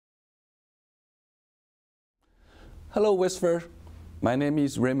Hello, Westford. My name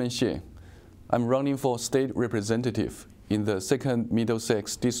is Raymond Xie. I'm running for state representative in the 2nd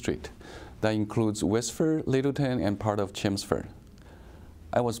Middlesex District that includes Westford, Littleton, and part of Chelmsford.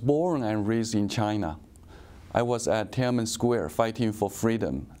 I was born and raised in China. I was at Tiananmen Square fighting for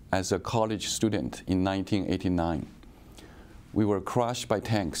freedom as a college student in 1989. We were crushed by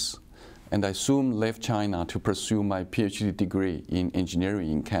tanks, and I soon left China to pursue my PhD degree in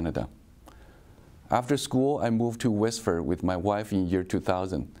engineering in Canada. After school, I moved to Westford with my wife in year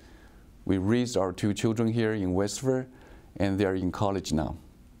 2000. We raised our 2 children here in Westford, and they are in college now.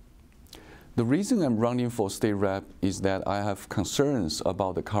 The reason I'm running for state rep is that I have concerns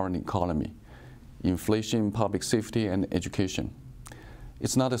about the current economy, inflation, public safety, and education.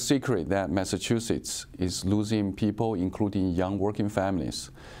 It's not a secret that Massachusetts is losing people, including young working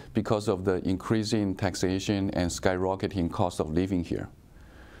families, because of the increasing taxation and skyrocketing cost of living here.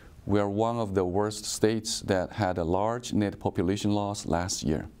 We are one of the worst states that had a large net population loss last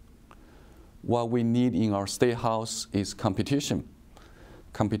year. What we need in our state house is competition.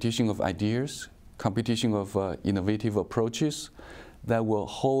 Competition of ideas, competition of innovative approaches that will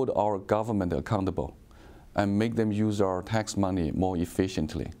hold our government accountable and make them use our tax money more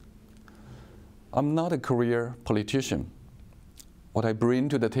efficiently. I'm not a career politician. What I bring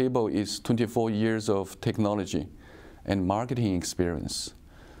to the table is 24 years of technology and marketing experience.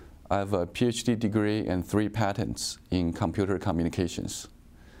 I have a PhD degree and 3 patents in computer communications.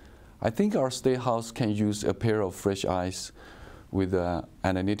 I think our state house can use a pair of fresh eyes with an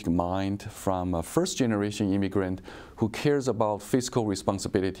analytic mind from a first-generation immigrant who cares about fiscal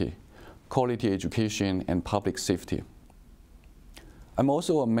responsibility, quality education, and public safety. I'm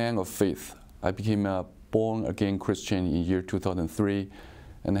also a man of faith. I became a born-again Christian in year 2003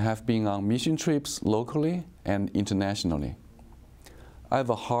 and have been on mission trips locally and internationally. I have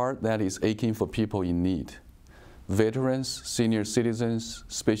a heart that is aching for people in need. Veterans, senior citizens,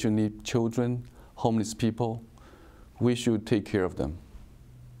 special needs children, homeless people. We should take care of them.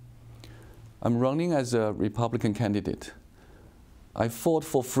 I'm running as a Republican candidate. I fought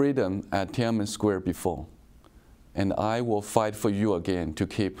for freedom at Tiananmen Square before, and I will fight for you again to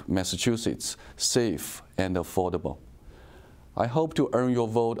keep Massachusetts safe and affordable. I hope to earn your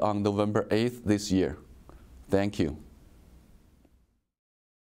vote on November 8th this year. Thank you.